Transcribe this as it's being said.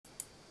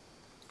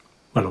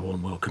Well, a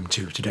warm welcome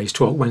to today's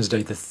talk,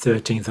 Wednesday the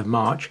 13th of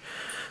March.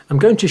 I'm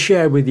going to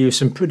share with you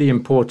some pretty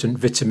important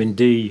vitamin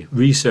D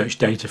research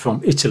data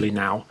from Italy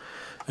now,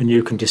 and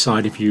you can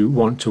decide if you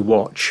want to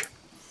watch.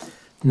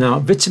 Now,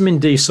 vitamin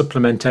D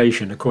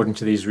supplementation, according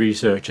to these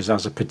researchers,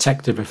 has a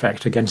protective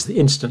effect against the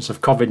incidence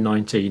of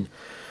COVID-19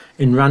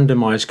 in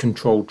randomised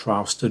controlled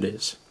trial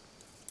studies.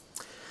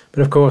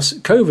 But of course,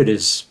 COVID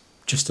is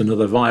just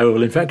another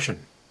viral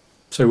infection,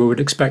 so we would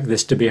expect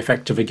this to be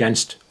effective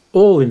against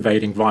all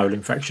invading viral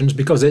infections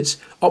because it's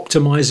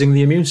optimizing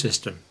the immune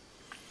system.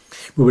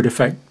 We would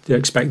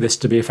expect this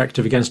to be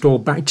effective against all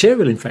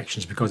bacterial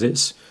infections because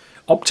it's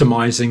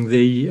optimizing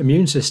the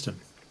immune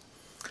system.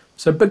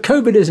 But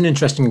COVID is an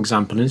interesting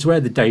example, and it's where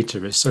the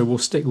data is, so we'll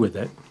stick with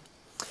it.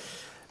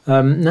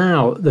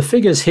 Now, the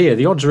figures here,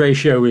 the odds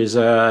ratio is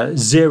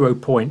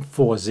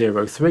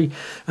 0.403,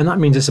 and that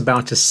means it's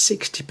about a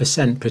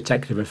 60%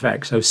 protective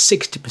effect, so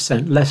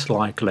 60% less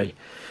likely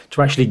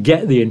to actually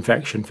get the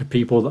infection for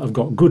people that have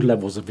got good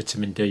levels of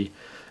vitamin D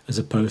as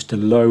opposed to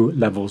low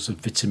levels of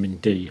vitamin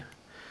D.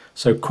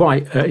 So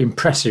quite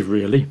impressive,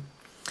 really.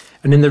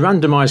 And in the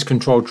randomised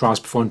controlled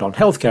trials performed on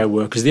healthcare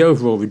workers, the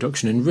overall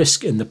reduction in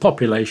risk in the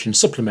population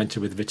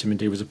supplemented with vitamin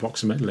D was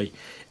approximately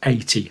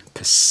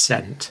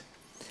 80%.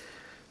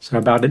 So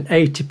about an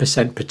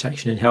 80%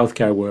 protection in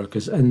healthcare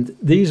workers. And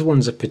these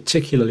ones are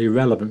particularly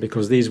relevant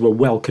because these were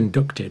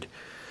well-conducted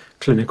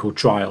clinical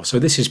trials. So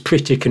this is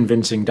pretty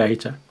convincing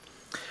data.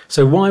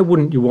 So why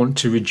wouldn't you want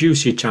to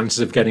reduce your chances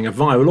of getting a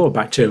viral or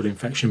bacterial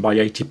infection by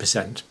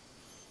 80%?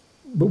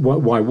 But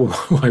why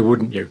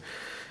wouldn't you?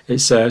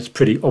 It's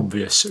pretty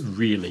obvious,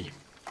 really.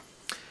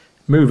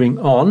 Moving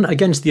on,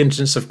 against the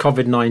incidence of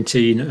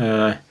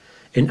COVID-19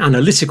 in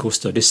analytical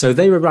studies, so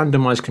they were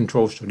randomised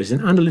control studies.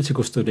 In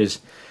analytical studies,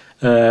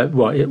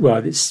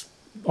 it's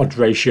odds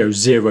ratio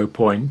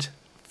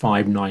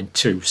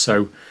 0.592,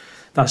 so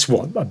that's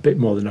a bit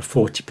more than a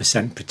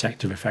 40%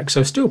 protective effect,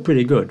 so still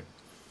pretty good.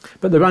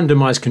 But the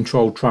randomised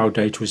controlled trial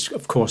data was,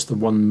 of course, the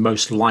one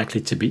most likely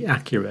to be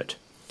accurate.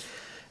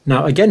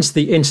 Now, against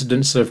the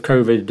incidence of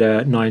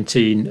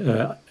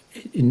COVID-19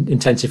 in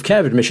intensive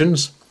care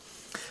admissions,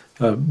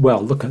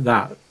 look at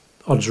that.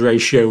 Odds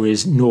ratio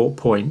is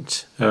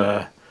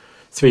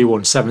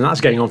 0.317.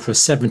 That's getting on for a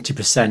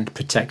 70%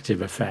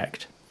 protective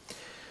effect.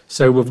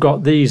 So we've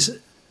got these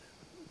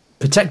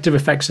protective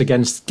effects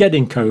against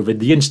getting COVID,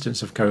 the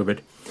incidence of COVID.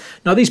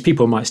 Now, these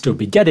people might still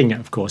be getting it,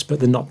 of course, but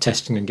they're not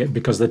testing and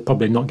because they're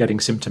probably not getting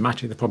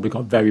symptomatic. They've probably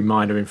got very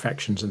minor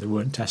infections and they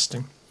weren't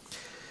testing.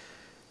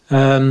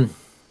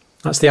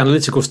 That's the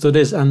analytical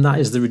studies, and that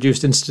is the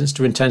reduced incidence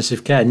to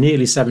intensive care,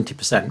 nearly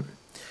 70%.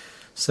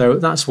 So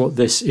that's what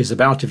this is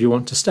about if you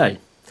want to stay.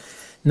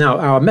 Now,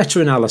 our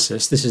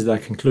meta-analysis, this is their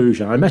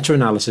conclusion, our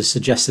meta-analysis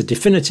suggests a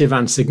definitive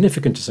and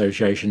significant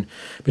association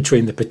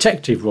between the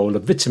protective role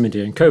of vitamin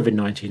D in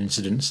COVID-19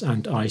 incidence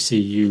and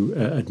ICU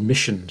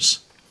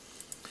admissions.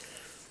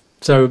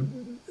 So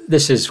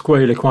this is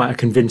really quite a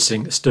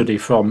convincing study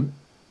from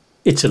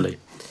Italy.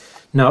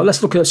 Now,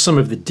 let's look at some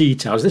of the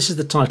details. This is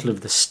the title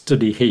of the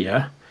study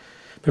here.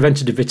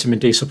 Preventive vitamin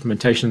D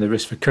supplementation and the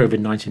risk for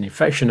COVID-19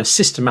 infection, a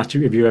systematic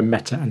review and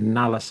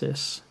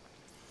meta-analysis.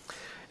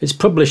 It's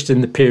published in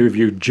the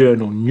peer-reviewed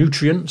journal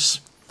Nutrients.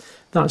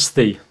 That's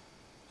the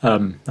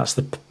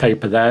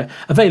paper there.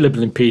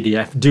 Available in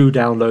PDF. Do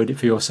download it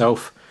for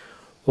yourself.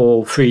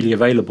 All freely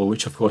available,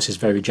 which of course is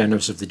very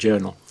generous of the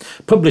journal.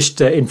 Published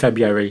in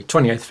February,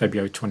 28th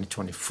February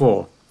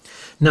 2024.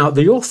 Now,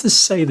 the authors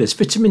say this: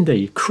 vitamin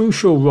D,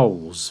 crucial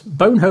roles.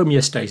 Bone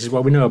homeostasis,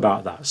 well, we know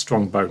about that,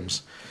 strong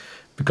bones,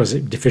 because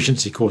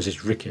deficiency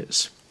causes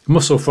rickets.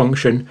 Muscle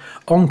function,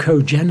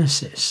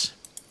 oncogenesis.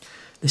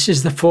 This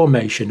is the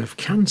formation of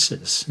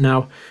cancers.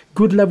 Now,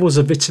 good levels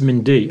of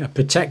vitamin D are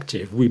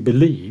protective, we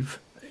believe,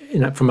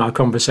 from our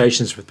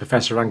conversations with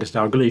Professor Angus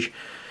Dalgleish,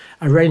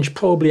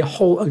 probably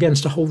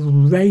against a whole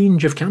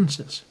range of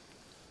cancers,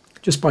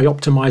 just by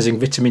optimizing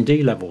vitamin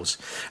D levels.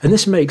 And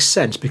this makes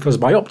sense because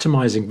by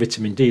optimizing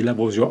vitamin D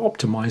levels, you're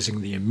optimizing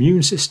the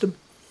immune system.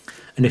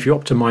 And if you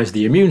optimize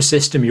the immune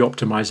system, you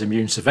optimize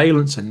immune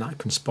surveillance, and that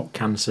can spot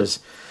cancers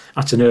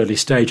at an early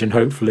stage and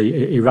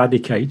hopefully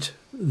eradicate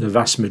the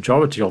vast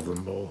majority of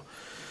them, or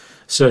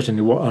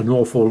certainly an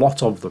awful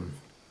lot of them.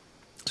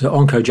 So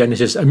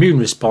oncogenesis, immune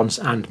response,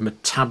 and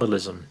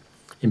metabolism,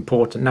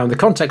 important. Now, in the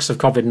context of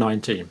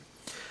COVID-19,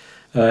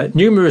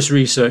 numerous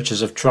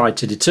researchers have tried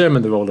to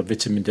determine the role of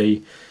vitamin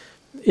D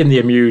in the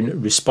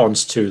immune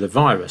response to the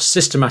virus.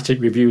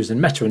 Systematic reviews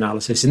and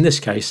meta-analysis in this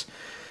case.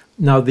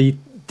 Now, the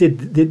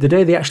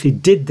day they actually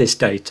did this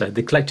data,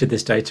 they collected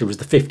this data, was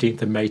the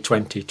 15th of May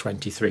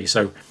 2023.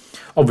 So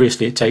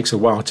obviously it takes a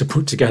while to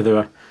put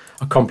together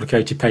a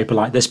complicated paper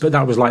like this, but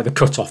that was like the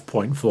cut-off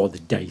point for the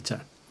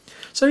data.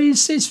 So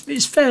it's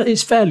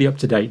fairly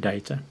up-to-date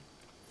data.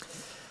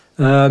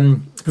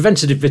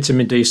 Preventative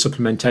vitamin D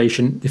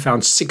supplementation, they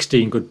found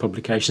 16 good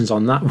publications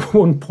on that,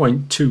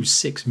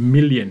 1.26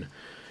 million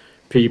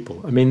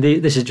people. I mean,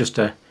 this is just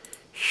a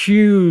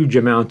huge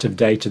amount of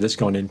data that's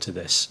gone into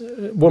this.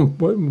 What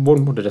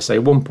did I say?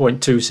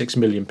 1.26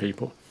 million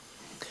people.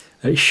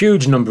 a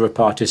huge number of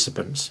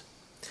participants,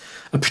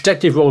 a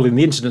protective role in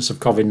the incidence of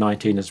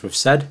COVID-19, as we've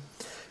said.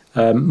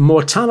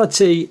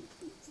 Mortality,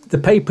 the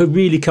paper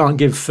really can't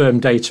give firm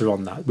data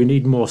on that. We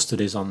need more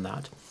studies on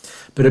that.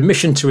 But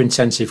admission to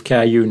intensive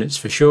care units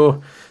for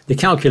sure. They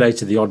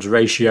calculated the odds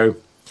ratio.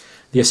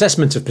 The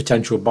assessment of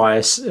potential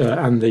bias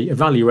and the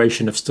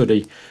evaluation of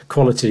study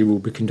quality will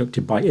be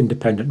conducted by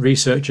independent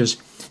researchers.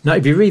 Now,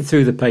 if you read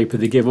through the paper,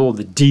 they give all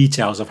the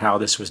details of how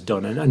this was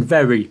done, and a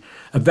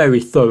very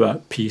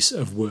thorough piece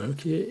of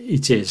work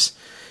it is,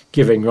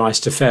 giving rise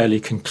to fairly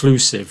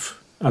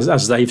conclusive,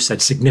 as they've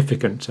said,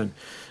 significant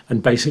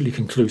and basically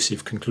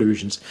conclusive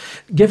conclusions.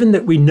 Given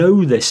that we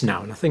know this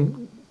now, and I think,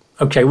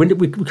 okay,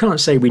 we can't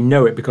say we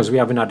know it because we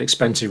haven't had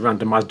expensive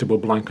randomised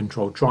double-blind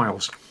controlled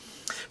trials.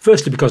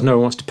 Firstly, because no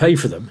one wants to pay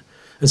for them.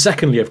 And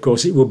secondly, of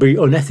course, it will be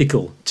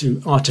unethical to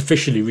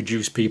artificially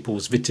reduce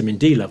people's vitamin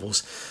D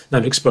levels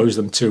and expose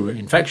them to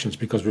infections,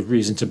 because we've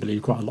reason to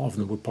believe quite a lot of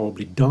them would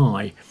probably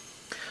die.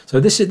 So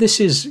this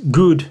is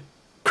good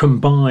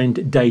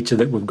combined data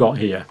that we've got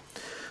here.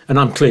 And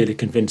I'm clearly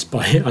convinced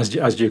by it,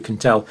 as you can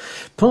tell,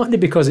 partly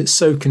because it's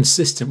so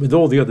consistent with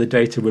all the other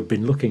data we've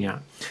been looking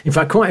at. In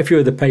fact, quite a few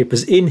of the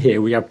papers in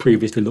here we have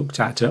previously looked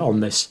at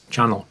on this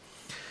channel.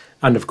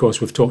 And of course,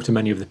 we've talked to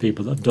many of the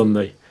people that have done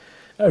the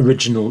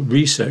original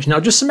research. Now,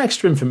 just some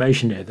extra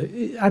information here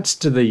that adds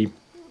to the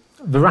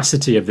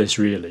veracity of this,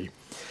 really.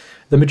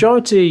 The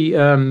majority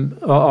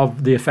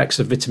of the effects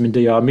of vitamin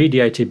D are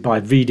mediated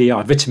by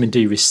VDR, vitamin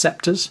D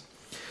receptors.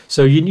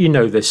 So you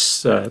know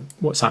this,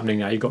 what's happening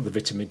now, you've got the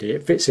vitamin D,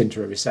 it fits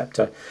into a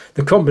receptor.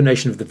 The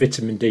combination of the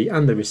vitamin D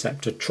and the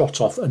receptor trot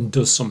off and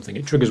does something.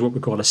 It triggers what we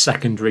call a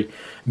secondary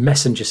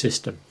messenger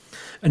system.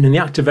 And in the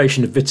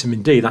activation of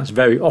vitamin D, that's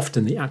very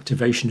often the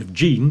activation of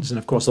genes. And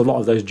of course, a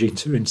lot of those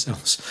genes are in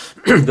cells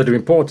that are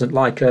important,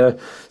 like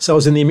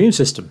cells in the immune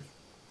system.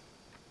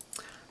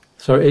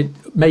 So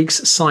it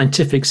makes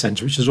scientific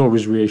sense, which is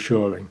always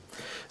reassuring.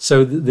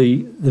 So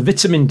the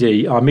vitamin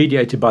D are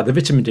mediated by the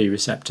vitamin D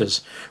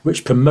receptors,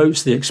 which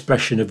promotes the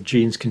expression of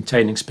genes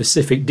containing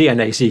specific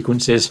DNA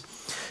sequences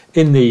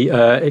in the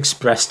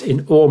expressed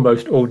in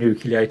almost all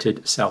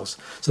nucleated cells.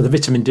 So the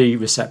vitamin D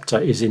receptor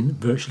is in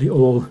virtually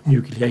all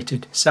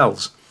nucleated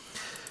cells.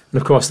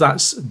 And of course,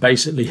 that's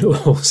basically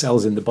all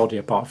cells in the body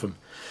apart from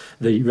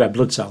the red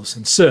blood cells.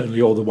 And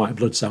certainly all the white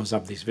blood cells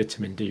have these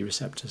vitamin D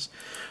receptors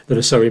that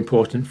are so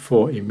important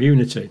for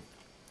immunity.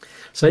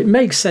 So it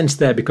makes sense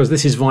there, because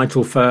this is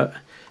vital for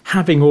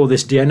having all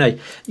this DNA.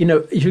 You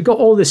know, if you've got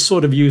all this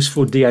sort of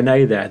useful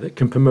DNA there that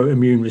can promote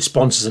immune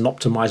responses and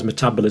optimize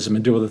metabolism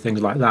and do other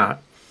things like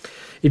that,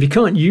 if you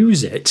can't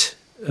use it,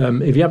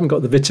 if you haven't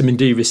got the vitamin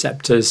D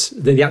receptors,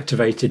 the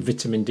activated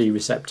vitamin D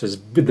receptors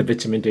with the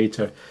vitamin D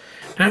to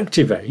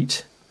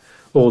activate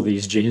all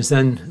these genes,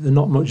 then they're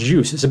not much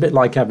use. It's a bit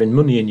like having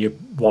money in your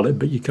wallet,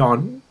 but you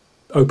can't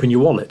open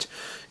your wallet.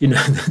 You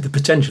know, the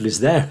potential is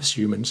there as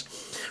humans.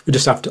 We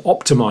just have to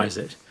optimize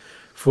it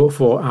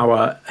for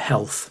our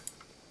health.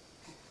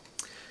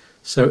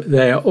 So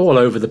they are all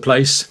over the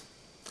place.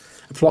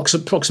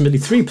 Approximately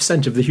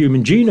 3% of the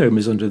human genome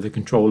is under the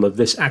control of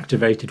this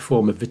activated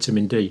form of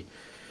vitamin D.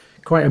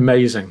 Quite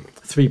amazing.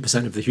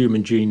 3% of the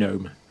human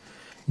genome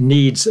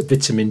needs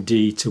vitamin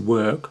D to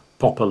work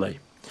properly.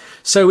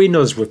 So in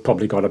us, we've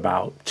probably got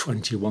about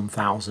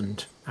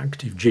 21,000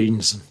 active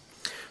genes.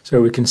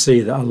 So we can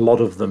see that a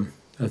lot of them,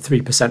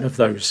 3% of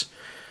those,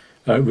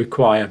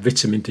 require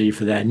vitamin D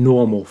for their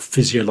normal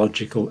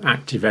physiological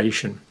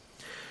activation.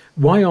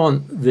 Why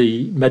aren't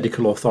the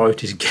medical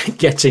authorities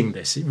getting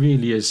this? It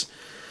really is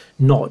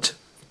not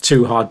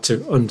too hard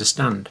to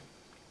understand.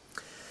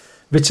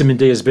 Vitamin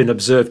D has been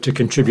observed to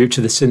contribute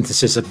to the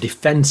synthesis of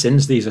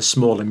defensins. These are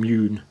small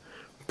immune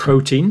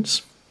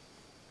proteins,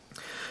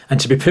 and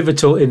to be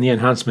pivotal in the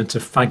enhancement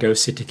of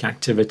phagocytic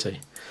activity.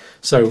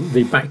 So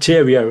the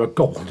bacteria are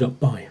gobbled up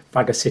by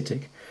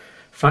phagocytic.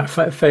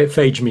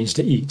 Phage means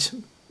to eat.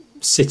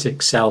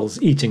 Cytic cells,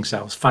 eating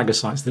cells,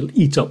 phagocytes, they'll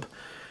eat up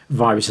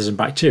viruses and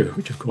bacteria,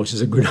 which of course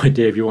is a good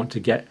idea if you want to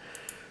get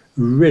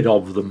rid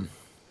of them.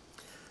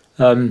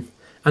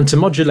 And to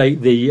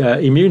modulate the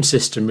immune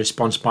system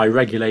response by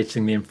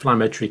regulating the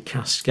inflammatory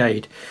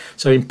cascade.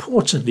 So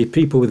importantly,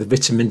 people with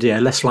vitamin D are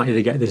less likely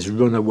to get this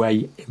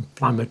runaway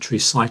inflammatory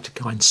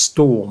cytokine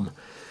storm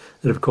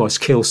that of course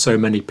killed so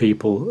many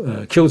people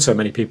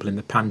in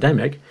the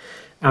pandemic,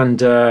 and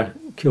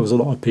kills a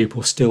lot of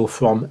people still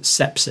from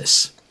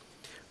sepsis.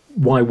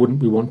 Why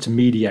wouldn't we want to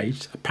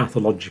mediate a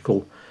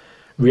pathological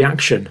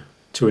reaction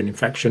to an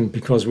infection?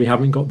 Because we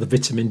haven't got the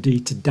vitamin D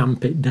to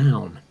damp it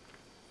down.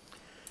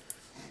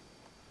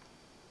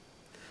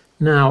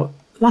 Now,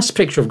 last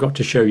picture I've got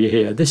to show you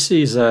here. This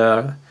is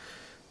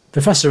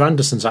Professor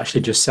Anderson's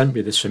actually just sent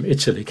me this from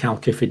Italy,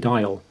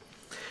 calcifidiol.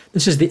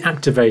 This is the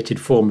activated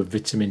form of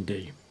vitamin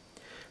D.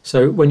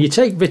 So when you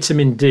take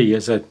vitamin D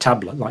as a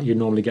tablet, like you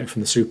normally get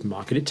from the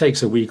supermarket, it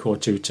takes a week or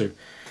two to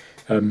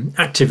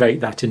activate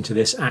that into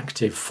this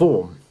active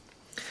form.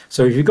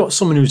 So if you've got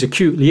someone who's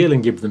acutely ill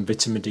and give them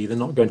vitamin D, they're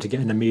not going to get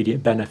an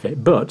immediate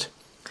benefit. But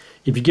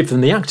if you give them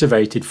the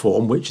activated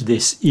form, which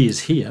this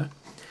is here,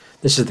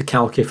 this is the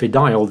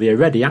calcifidiol, the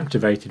already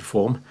activated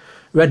form,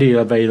 readily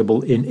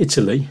available in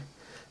Italy,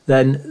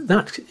 then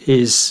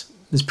there's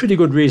pretty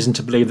good reason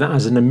to believe that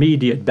has an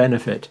immediate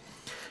benefit,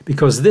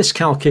 because this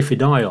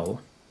calcifidiol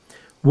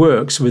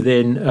works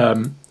within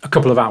a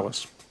couple of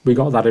hours. We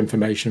got that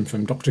information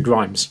from Dr.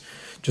 Grimes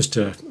just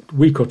a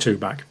week or two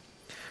back.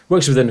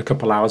 Works within a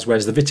couple of hours,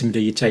 whereas the vitamin D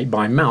you take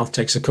by mouth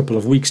takes a couple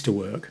of weeks to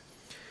work.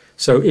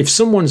 So if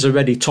someone's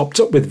already topped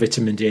up with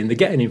vitamin D and they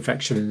get an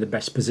infection, in the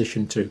best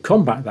position to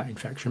combat that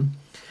infection.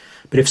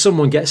 But if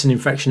someone gets an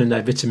infection and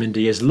their vitamin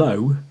D is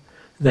low,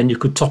 then you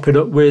could top it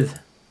up with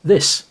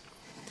this.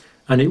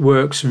 And it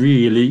works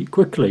really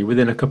quickly,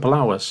 within a couple of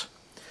hours.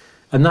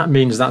 And that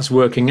means that's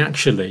working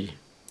actually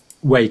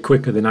way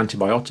quicker than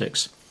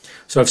antibiotics.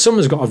 So if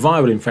someone's got a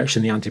viral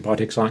infection, the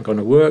antibiotics aren't going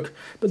to work,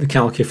 but the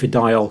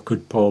calcifidiol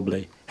could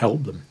probably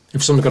help them.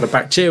 If someone's got a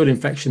bacterial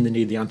infection, they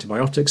need the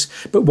antibiotics,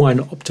 but why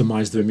not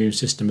optimize their immune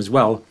system as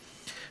well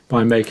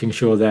by making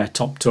sure they're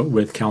topped up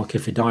with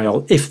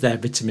calcifidiol if their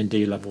vitamin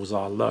D levels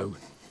are low.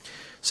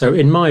 So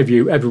in my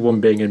view,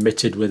 everyone being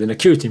admitted with an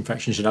acute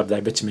infection should have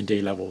their vitamin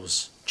D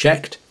levels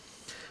checked,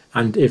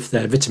 and if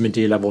their vitamin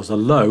D levels are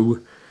low,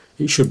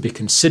 it should be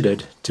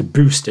considered to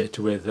boost it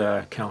with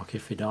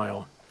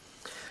calcifidiol.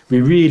 We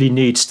really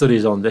need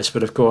studies on this,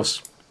 but of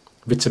course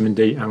vitamin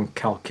D and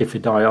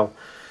calcifidiol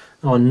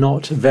are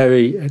not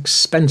very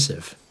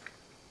expensive,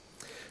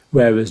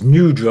 whereas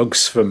new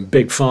drugs from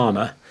Big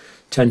Pharma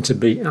tend to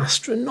be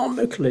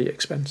astronomically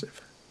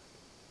expensive.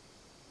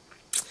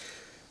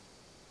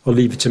 I'll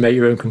leave you to make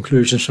your own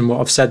conclusions from what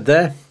I've said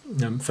there.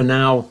 For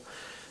now,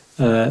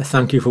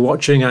 thank you for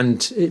watching,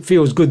 and it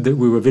feels good that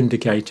we were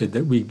vindicated,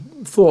 that we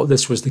thought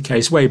this was the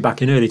case way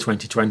back in early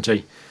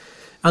 2020,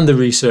 and the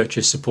research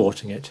is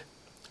supporting it.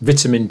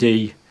 Vitamin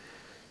D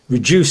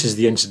reduces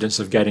the incidence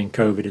of getting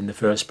COVID in the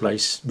first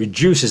place,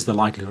 reduces the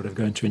likelihood of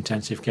going to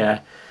intensive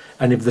care,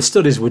 and if the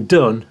studies were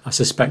done, I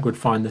suspect we'd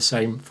find the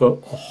same for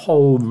a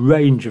whole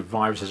range of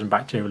viruses and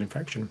bacterial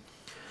infection,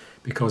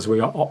 because we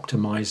are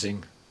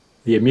optimizing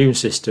the immune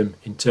system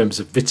in terms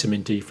of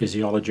vitamin D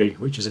physiology,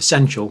 which is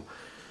essential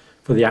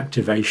for the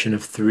activation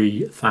of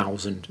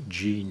 3,000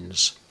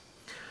 genes.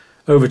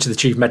 Over to the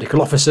Chief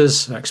Medical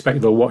Officers. I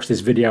expect they'll watch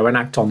this video and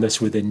act on this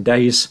within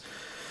days,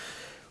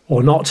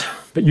 or not,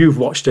 but you've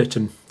watched it,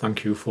 and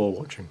thank you for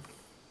watching.